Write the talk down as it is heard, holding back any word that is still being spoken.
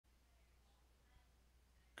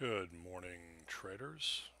Good morning,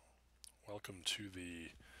 traders. Welcome to the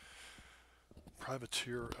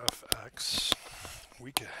PrivateerFX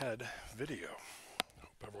week ahead video. Hope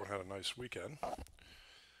everyone had a nice weekend and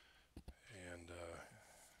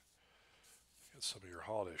get some of your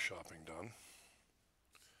holiday shopping done.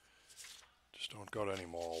 Just don't go to any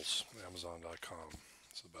malls. Amazon.com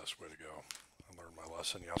is the best way to go. I learned my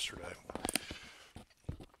lesson yesterday.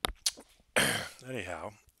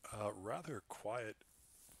 Anyhow, rather quiet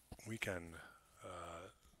weekend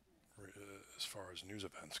as far as news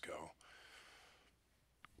events go.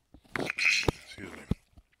 Excuse me.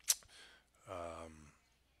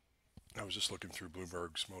 I was just looking through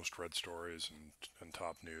Bloomberg's most read stories and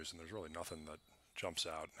top news, and there's really nothing that jumps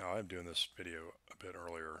out. Now, I'm doing this video a bit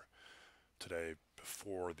earlier today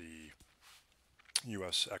before the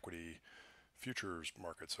U.S. equity futures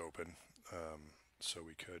markets open, so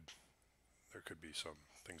there could be some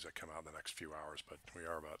things that come out in the next few hours, but we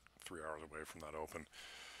are about 3 hours away from that open.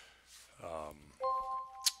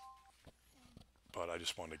 But I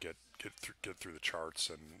just wanted to get through the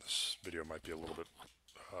charts, and this video might be a little bit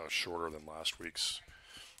shorter than last week's.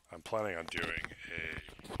 I'm planning on doing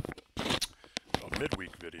a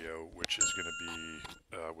midweek video, which is going to be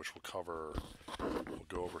which we'll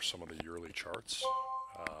go over some of the yearly charts,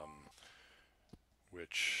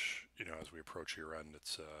 which, you know, as we approach year end,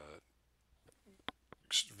 it's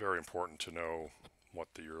very important to know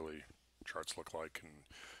what the yearly charts look like and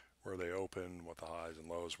where they open, what the highs and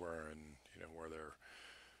lows were, and, you know, where they're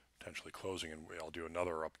potentially closing. And I'll do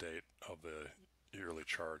another update of the yearly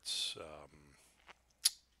charts,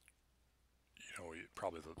 you know,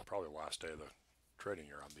 probably the last day of the trading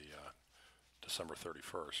year on the December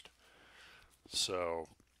 31st. So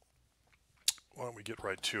why don't we get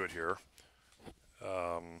right to it here?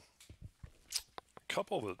 A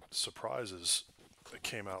couple of the surprises that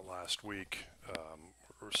came out last week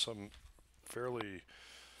were some fairly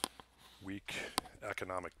weak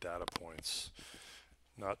economic data points,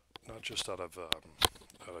 not just out of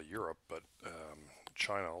Europe, but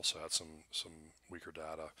China also had some weaker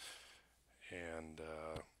data, and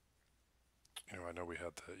you know, I know we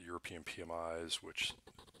had the European PMIs, which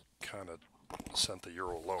kind of sent the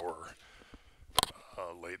euro lower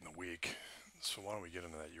late in the week. So why don't we get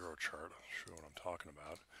into that euro chart? I'll show you what I'm talking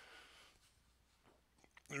about.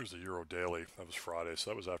 There's the euro daily. That was Friday, so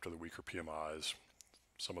that was after the weaker PMIs.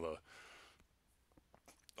 Some of the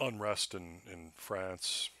unrest in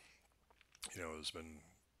France, you know, has been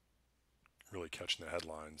really catching the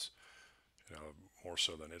headlines, you know, more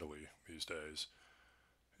so than Italy these days.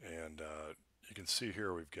 And you can see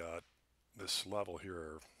here we've got this level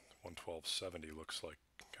here, 112.70, looks like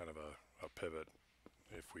kind of a pivot.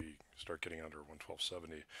 If we start getting under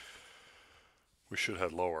 112.70, we should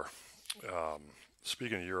head lower.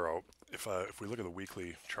 Speaking of euro, if we look at the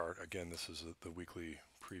weekly chart, again, this is the weekly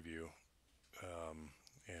preview,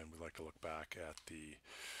 and we like to look back at the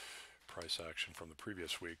price action from the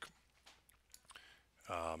previous week.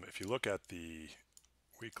 If you look at the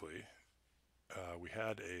weekly, we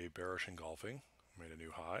had a bearish engulfing, made a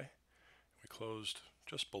new high. We closed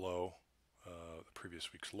just below the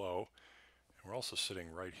previous week's low, and we're also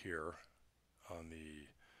sitting right here on the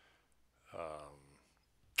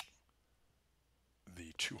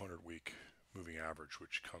 200-week moving average,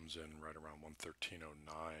 which comes in right around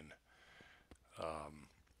 113.09.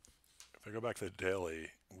 If I go back to the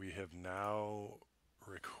daily, we have now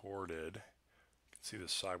recorded, you can see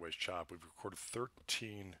this sideways chop, we've recorded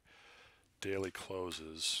 13 daily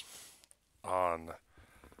closes on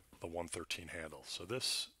the 113 handle. So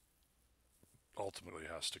this ultimately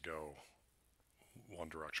has to go one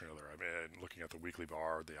direction or the other. I mean, looking at the weekly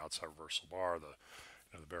bar, the outside reversal bar, the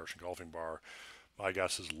bearish engulfing bar, my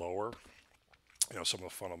guess is lower. You know, some of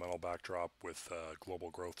the fundamental backdrop with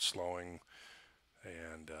global growth slowing,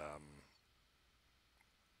 and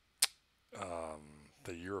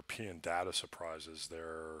the European data surprises,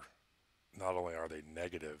 they're not only are they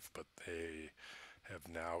negative, but they have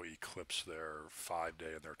now eclipsed their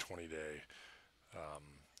 5-day and their 20-day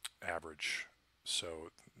average.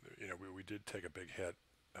 So, you know, we did take a big hit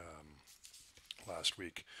last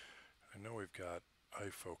week. I know we've got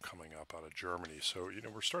IFO coming up out of Germany, so, you know,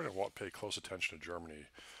 we're starting to pay close attention to Germany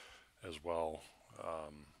as well.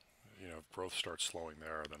 You know, if growth starts slowing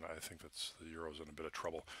there, then I think that's the euro's in a bit of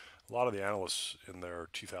trouble. A lot of the analysts in their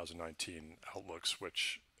 2019 outlooks,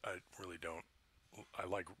 which I really don't, I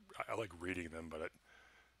like reading them, but I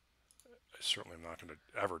certainly am not going to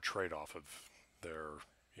ever trade off of their,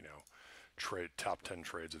 you know, top 10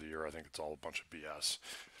 trades of the year. I think it's all a bunch of BS.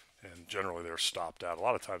 And generally they're stopped out. A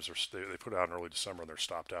lot of times they put it out in early December and they're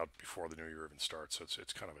stopped out before the new year even starts. So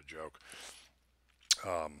it's kind of a joke.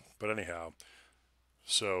 But anyhow,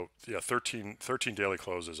 so yeah, 13 daily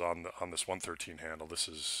closes on this 113 handle.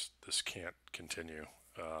 This can't continue.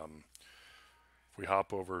 If we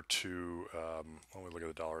hop over to, let me look at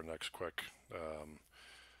the dollar index quick.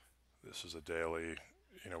 This is a daily.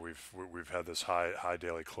 You know, we've had this high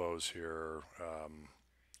daily close here.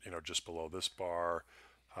 You know, just below this bar.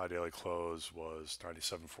 High daily close was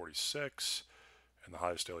 97.46, and the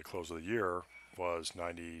highest daily close of the year was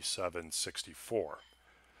 97.64.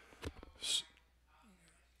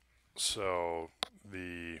 So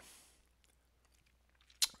the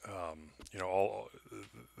you know, all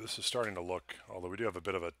this is starting to look, although we do have a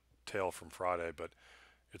bit of a tail from Friday, but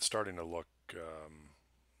it's starting to look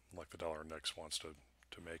like the dollar index wants to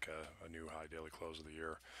make a new high daily close of the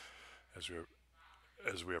year as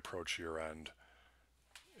we approach year end.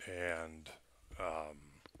 And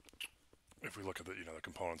if we look at the the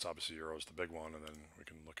components, obviously euro is the big one, and then we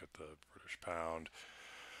can look at the British pound.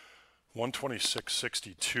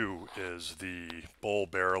 126.62 is the bull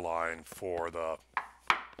bear line for the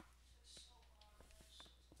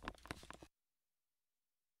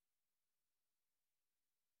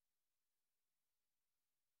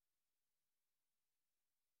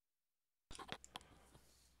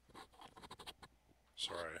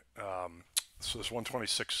so this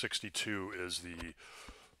 126.62 is the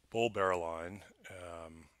bull bear line.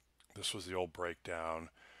 This was the old breakdown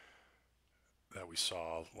that we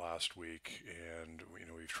saw last week, and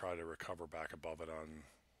we've tried to recover back above it on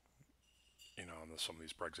on some of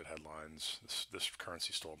these Brexit headlines. This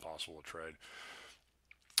currency is still impossible to trade.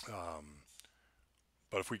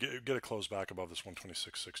 But if we get a close back above this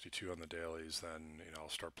 126.62 on the dailies, then I'll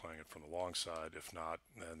start playing it from the long side. If not,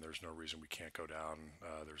 then there's no reason we can't go down.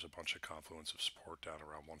 There's a bunch of confluence of support down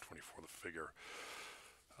around 124 the figure,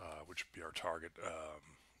 which would be our target.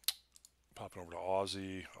 Popping over to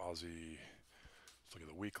Aussie. Let's look at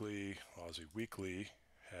the weekly. Aussie weekly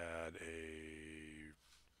had a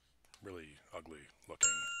really ugly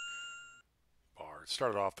looking bar. It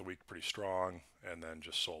started off the week pretty strong and then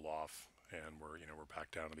just sold off, and we're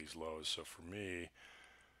back down to these lows. So for me,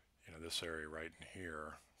 this area right in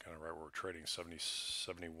here, kind of right where we're trading, 70,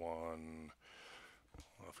 71.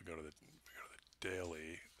 Well, if we go to the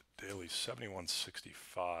daily, the daily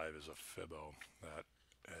 71.65 is a fibbo that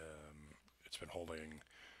it's been holding.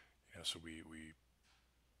 So we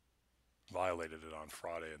violated it on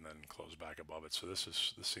Friday and then closed back above it. So this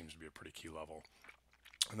seems to be a pretty key level.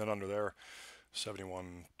 And then under there,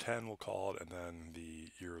 71.10 we'll call it, and then the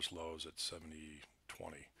year's lows at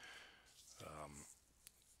 70.20.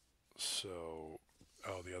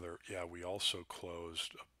 We also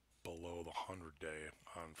closed below the 100-day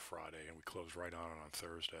on Friday, and we closed right on it on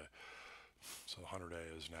Thursday. So the 100-day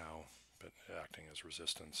is now acting as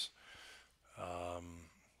resistance.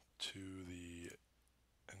 To the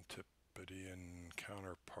Antipodean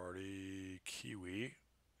counterparty, Kiwi,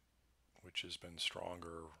 which has been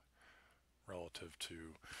stronger relative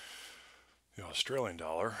to the Australian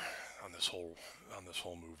dollar on this whole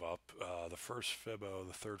move up. The first fibbo,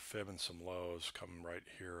 the third fib, and some lows come right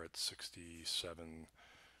here at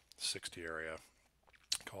 67.60 area,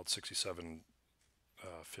 called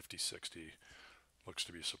 67.50.60. Looks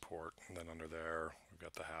to be support. And then under there, we've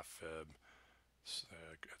got the half fib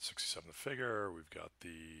at 67 the figure. We've got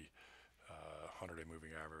the 100-day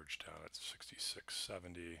moving average down at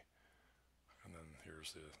 66.70. And then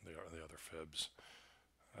here's the other fibs.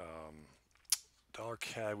 Dollar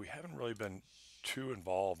CAD, we haven't really been too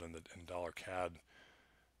involved in dollar CAD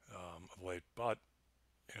of late, but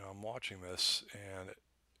I'm watching this, and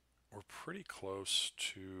we're pretty close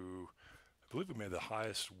to, I believe we made the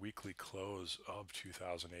highest weekly close of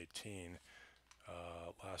 2018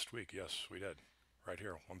 last week. Yes, we did, right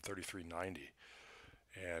here, 133.90,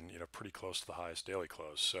 and pretty close to the highest daily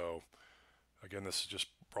close. So again, this is just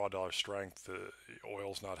broad dollar strength. The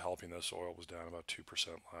oil's not helping this. Oil was down about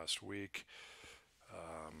 2% last week.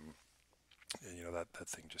 And that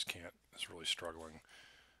thing just can't, is really struggling.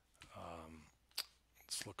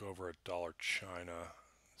 Let's look over at dollar China,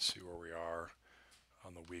 see where we are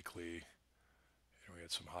on the weekly. We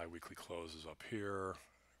had some high weekly closes up here.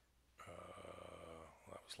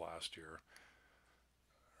 That was last year,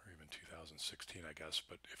 or even 2016, I guess.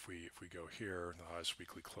 But if we go here, the highest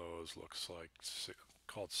weekly close looks like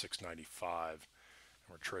called 695, and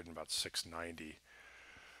we're trading about 690.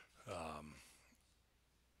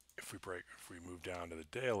 If we move down to the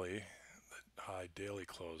daily, the high daily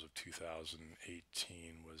close of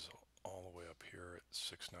 2018 was all the way up here at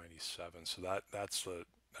 697. So that's the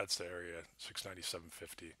area,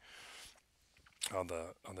 697.50 on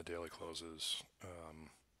the daily closes.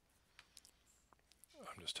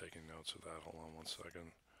 I'm just taking notes of that. Hold on one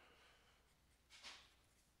second.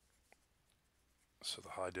 So the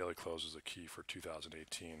high daily close is the key for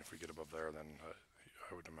 2018. If we get above there, then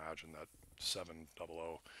I would imagine that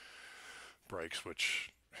 700 breaks,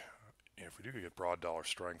 which, you know, if we do get broad dollar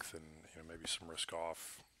strength and, you know, maybe some risk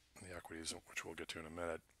off in the equities, which we'll get to in a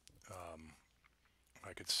minute,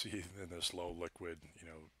 I could see in this low liquid, you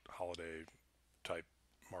know, holiday type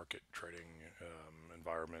market trading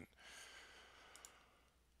environment,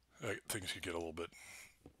 things could get a little bit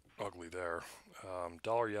ugly there.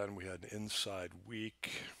 Dollar yen, we had an inside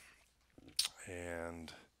week,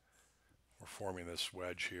 and we're forming this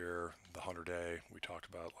wedge here. The 100-day we talked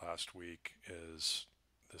about last week is,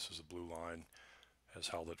 this is a blue line, has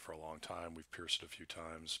held it for a long time. We've pierced it a few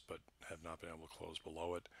times, but have not been able to close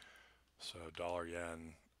below it. So dollar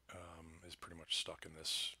yen is pretty much stuck in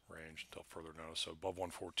this range until further notice. So above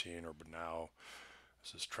 114, or now,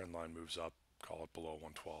 as this trend line moves up, call it below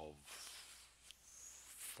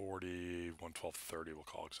 112.40, 112.30, we'll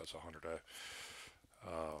call it, because that's a 100-day.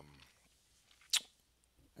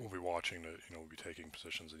 We'll be watching, we'll be taking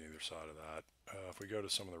positions on either side of that. If we go to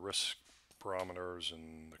some of the risk barometers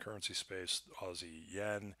in the currency space, Aussie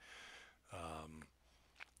yen,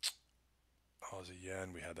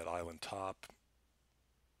 we had that island top,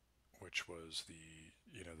 which was the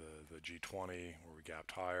G20, where we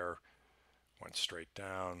gapped higher, went straight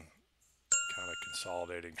down, kind of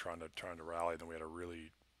consolidating, trying to rally. Then we had a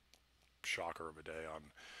really shocker of a day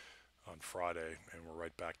on Friday, and we're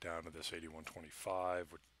right back down to this 81.25,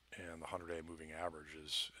 and the 100-day moving average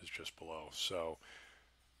is just below. So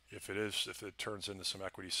if it turns into some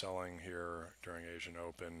equity selling here during Asian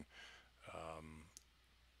Open,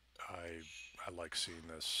 I like seeing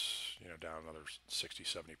this, down another 60,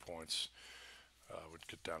 70 points. Would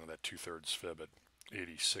get down to that 2/3 fib at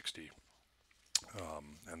 80.60,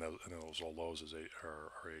 and those all lows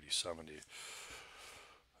are 80.70.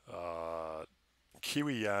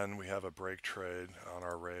 Kiwi yen, we have a break trade on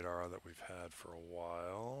our radar that we've had for a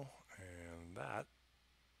while, and that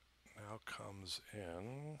now comes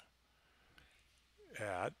in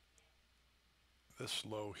at this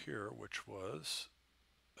low here, which was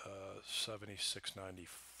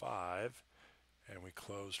 76.95, and we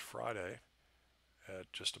closed Friday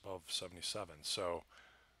at just above 77. So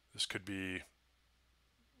this could be,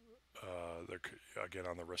 again,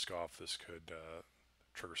 on the risk off, this could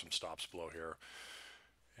trigger some stops below here.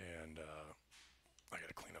 And I got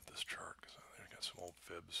to clean up this chart because I got some old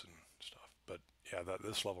fibs and stuff. But yeah,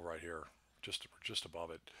 this level right here, just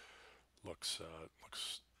above it, looks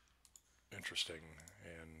interesting,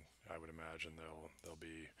 and I would imagine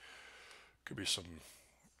could be some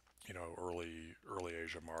early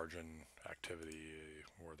Asia margin activity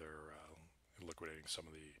where they're liquidating some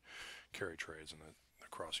of the carry trades and the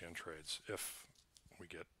cross yen trades if we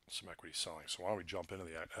get some equity selling. So why don't we jump into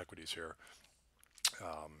the equities here,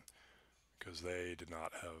 because they did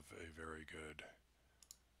not have a very good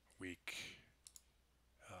week,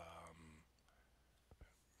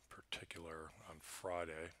 particular on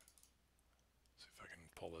Friday. See if I can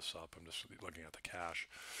pull this up. I'm just looking at the cash.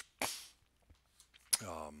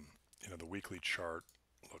 The weekly chart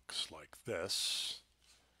looks like this.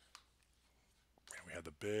 And we had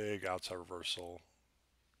the big outside reversal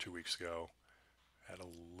 2 weeks ago. Had a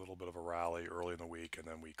little bit of a rally early in the week, and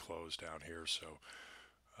then we closed down here. So,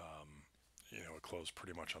 it closed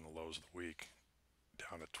pretty much on the lows of the week,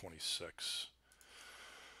 down at 26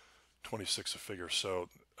 a figure. So,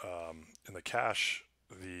 in the cash,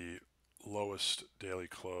 the lowest daily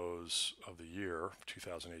close of the year,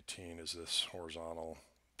 2018, is this horizontal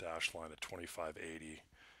dash line at 25.80.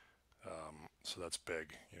 So that's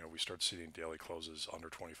big. We start seeing daily closes under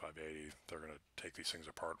 25.80. They're going to take these things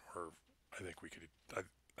apart. Where I think we could. I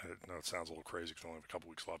know it sounds a little crazy because we only have a couple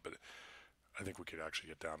weeks left, but I think we could actually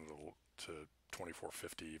get down to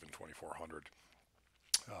 24.50, even 2400.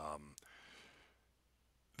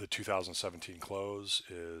 The 2017 close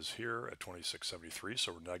is here at 26.73,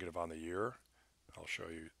 so we're negative on the year. I'll show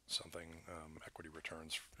you something, equity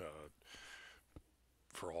returns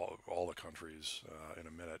for all the countries in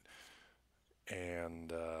a minute. And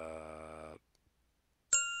the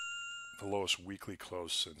lowest weekly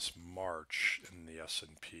close since March in the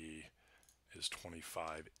S&P is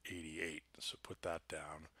 25.88. So put that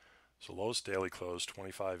down. So lowest daily close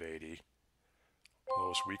 25.80.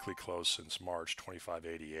 Lowest weekly close since March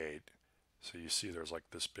 25.88. So you see there's like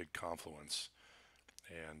this big confluence,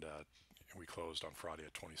 and we closed on Friday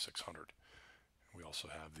at 2600. We also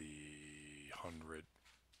have the 100.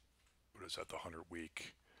 What is that? The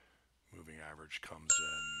 100-week moving average comes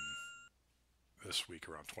in this week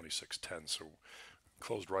around 2610. So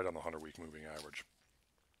closed right on the 100-week moving average.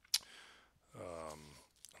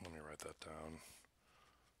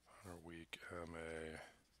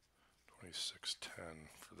 2610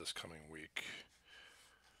 for this coming week.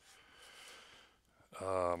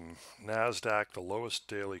 NASDAQ, the lowest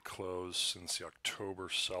daily close since the October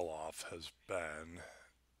sell-off has been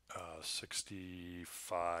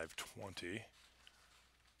 65.20. You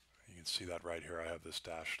can see that right here. I have this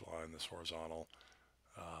dashed line, this horizontal.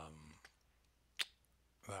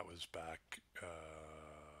 That was back,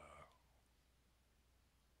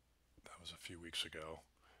 that was a few weeks ago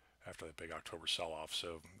after the big October sell-off.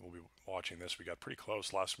 So we'll be watching this. We got pretty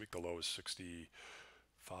close. Last week the low was 65.35,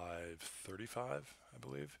 I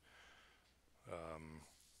believe.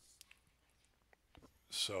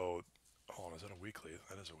 So, hold on, is that a weekly?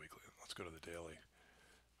 That is a weekly. Let's go to the daily.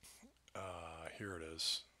 Here it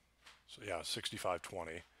is. So yeah,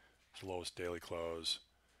 65.20. It's the lowest daily close.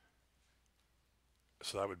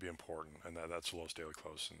 So that would be important, and that's the lowest daily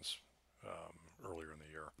close since earlier in the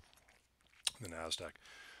year. The NASDAQ.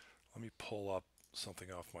 Let me pull up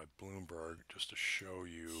something off my Bloomberg just to show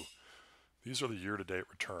you. These are the year-to-date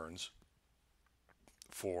returns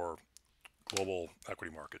for global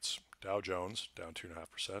equity markets. Dow Jones down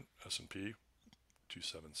 2.5%, S&P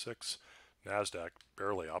 276, NASDAQ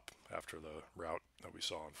barely up after the rout that we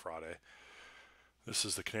saw on Friday. This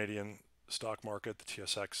is the Canadian stock market. The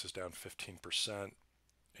TSX is down 15%,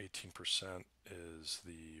 18% is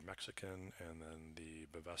the Mexican, and then the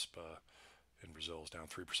Bovespa in Brazil is down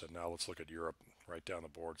 3%. Now let's look at Europe, right down the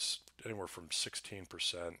board. It's anywhere from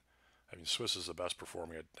 16%. I mean, Swiss is the best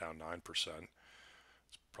performing at down 9%.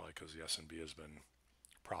 It's probably because the S&P has been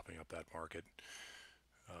propping up that market.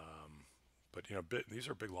 But you know, these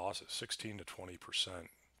are big losses, 16 to 20%.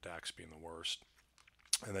 DAX being the worst.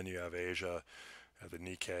 And then you have Asia. The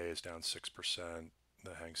Nikkei is down 6%.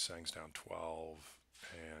 The Hang Seng's down 12%.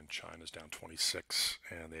 And China's down 26%.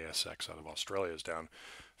 And the ASX out of Australia is down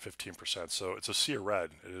 15%. So it's a sea of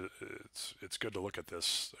red. It's good to look at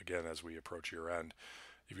this again as we approach year end.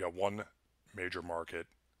 You've got one major market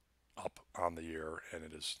up on the year, and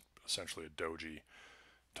it is essentially a doji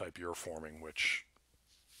type year forming, which,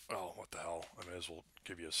 well, what the hell, I may as well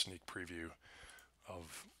give you a sneak preview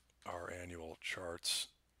of our annual charts,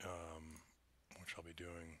 which I'll be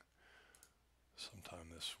doing sometime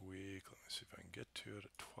this week. Let me see if I can get to it. A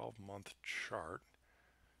 12-month chart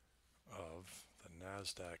of the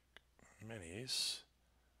NASDAQ minis.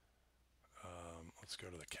 Let's go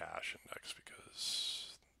to the cash index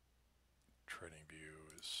because trading view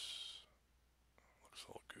looks a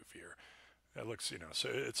little goofier. It looks, you know, so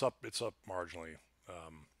it's up marginally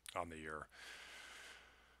on the year.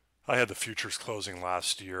 I had the futures closing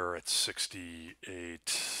last year at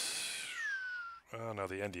 68. Oh no,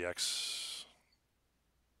 the NDX.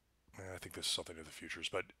 I think this is something to the futures,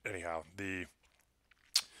 but anyhow, a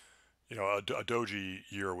doji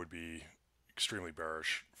year would be extremely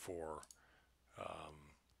bearish for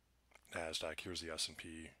NASDAQ. Here's the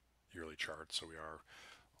S&P yearly chart. So we are,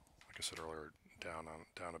 like I said earlier, down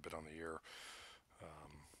a bit on the year.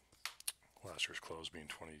 Last year's close being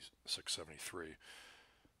 26.73.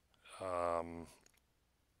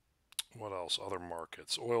 What else? Other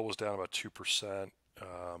markets. Oil was down about 2%.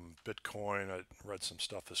 Bitcoin, I read some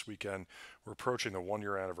stuff this weekend. We're approaching the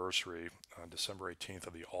 1-year anniversary on December 18th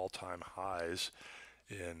of the all-time highs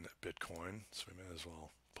in Bitcoin. So we may as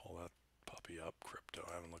well pull that puppy up. Crypto.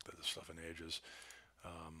 I haven't looked at this stuff in ages.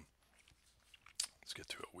 Let's get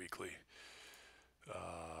to it weekly.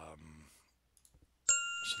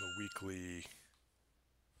 So the weekly,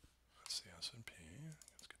 that's the S&P.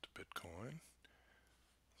 Let's get to Bitcoin.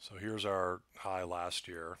 So here's our high last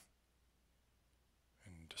year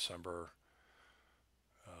in December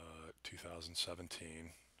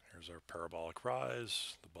 2017. Here's our parabolic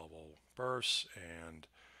rise, the bubble bursts, and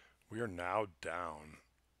we are now down,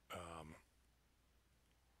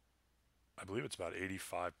 I believe it's about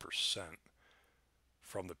 85%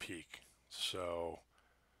 from the peak. So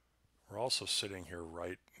we're also sitting here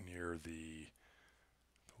right near I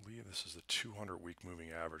believe this is the 200-week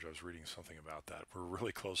moving average. I was reading something about that. We're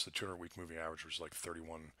really close to the 200-week moving average, which is like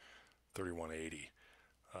 31.80.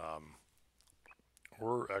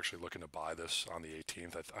 We're actually looking to buy this on the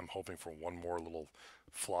 18th. I'm hoping for one more little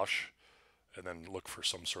flush and then look for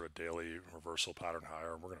some sort of daily reversal pattern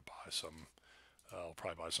higher. We're going to buy some, I'll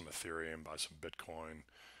probably buy some Ethereum, buy some Bitcoin.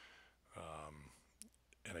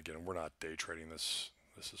 And again, we're not day trading this.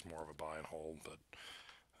 This is more of a buy and hold, but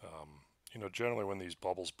generally when these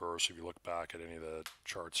bubbles burst, if you look back at any of the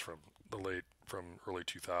charts from early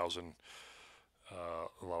 2000,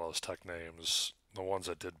 a lot of those tech names, the ones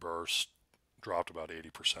that did burst, dropped about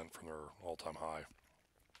 80% from their all-time high.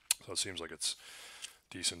 So it seems like it's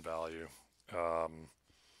decent value.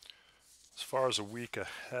 As far as a week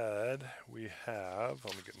ahead, we have,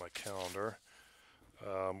 let me get my calendar.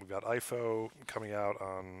 We've got IFO coming out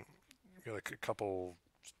on, we got a couple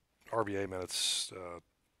RBA minutes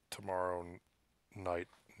tomorrow night,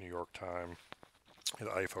 New York time. And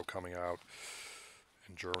IFO coming out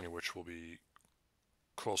in Germany, which will be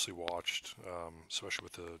closely watched, especially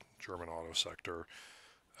with the German auto sector.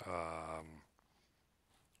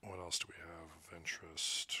 What else do we have of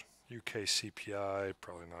interest? UK CPI,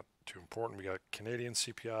 probably not too important. We got Canadian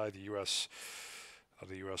CPI, the US. Out of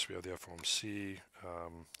the US, we have the FOMC.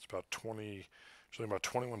 It's about 20, actually about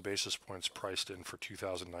 21 basis points priced in for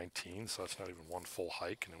 2019, so that's not even one full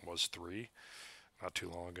hike, and it was 3 not too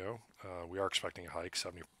long ago. We are expecting a hike,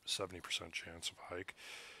 70% chance of a hike.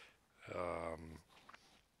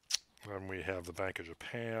 Then we have the Bank of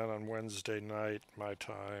Japan on Wednesday night, my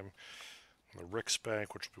time. The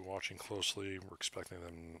Riksbank, which we'll be watching closely, we're expecting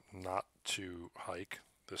them not to hike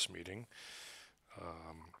this meeting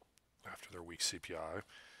after their weak CPI.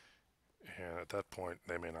 And at that point,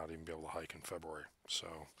 they may not even be able to hike in February. So,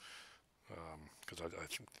 because I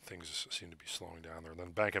think things seem to be slowing down there. And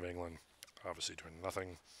then Bank of England, obviously doing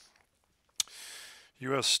nothing.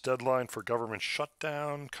 U.S. deadline for government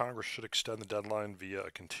shutdown. Congress should extend the deadline via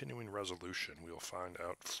a continuing resolution. We will find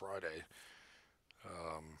out Friday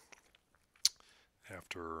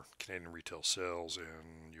after Canadian retail sales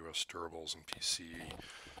and U.S. durables and PCE.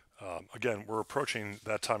 Again, we're approaching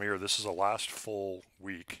that time of year. This is the last full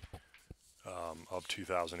week of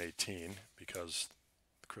 2018 because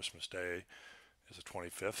Christmas Day is the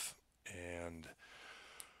 25th. And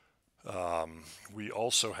we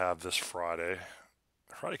also have this Friday.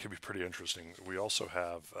 Friday could be pretty interesting. We also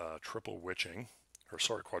have quadruple witching.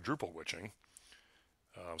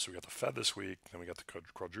 So we got the Fed this week, then we got the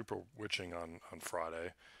quadruple witching on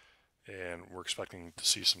Friday, and we're expecting to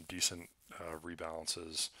see some decent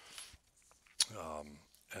rebalances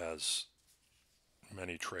as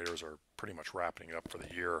many traders are pretty much wrapping up for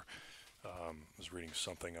the year. I was reading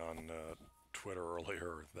something on Twitter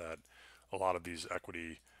earlier that a lot of these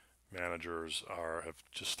equity managers have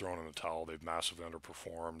just thrown in the towel. They've massively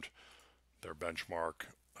underperformed their benchmark.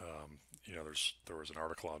 There was an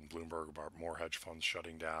article on Bloomberg about more hedge funds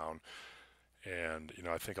shutting down, and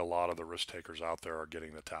I think a lot of the risk takers out there are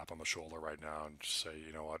getting the tap on the shoulder right now and just say,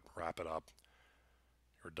 you know what, wrap it up.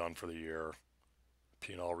 You're done for the year.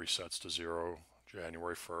 P&L resets to 0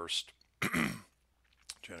 January 1st,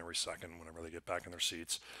 January 2nd, whenever they get back in their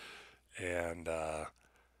seats, and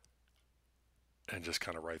just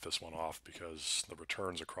kind of write this one off because the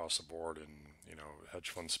returns across the board in hedge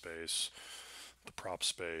fund space, the prop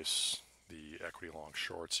space, the equity long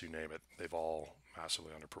shorts, you name it, they've all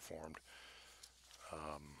massively underperformed.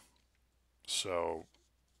 So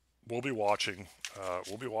we'll be watching.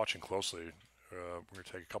 We'll be watching closely. We're going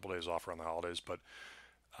to take a couple days off around the holidays, but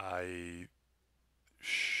I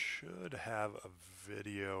should have a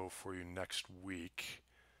video for you next week.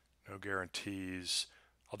 No guarantees.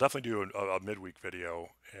 I'll definitely do a midweek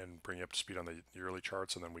video and bring you up to speed on the yearly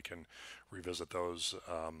charts, and then we can revisit those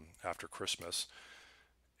after Christmas.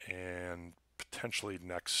 And potentially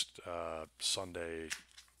next Sunday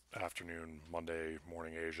afternoon, Monday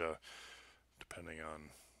morning Asia, depending on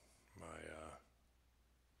my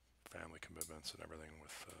family commitments and everything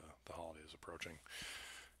with the holidays approaching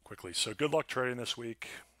quickly. So good luck trading this week.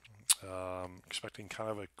 Expecting kind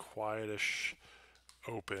of a quietish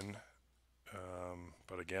open.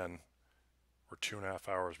 But again, we're 2.5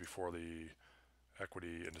 hours before the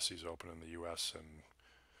equity indices open in the U.S., and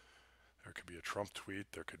there could be a Trump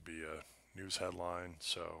tweet, there could be a news headline,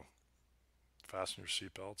 so fasten your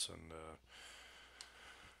seatbelts, and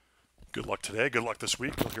good luck today, good luck this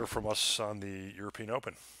week. You'll hear from us on the European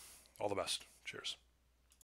Open. All the best. Cheers.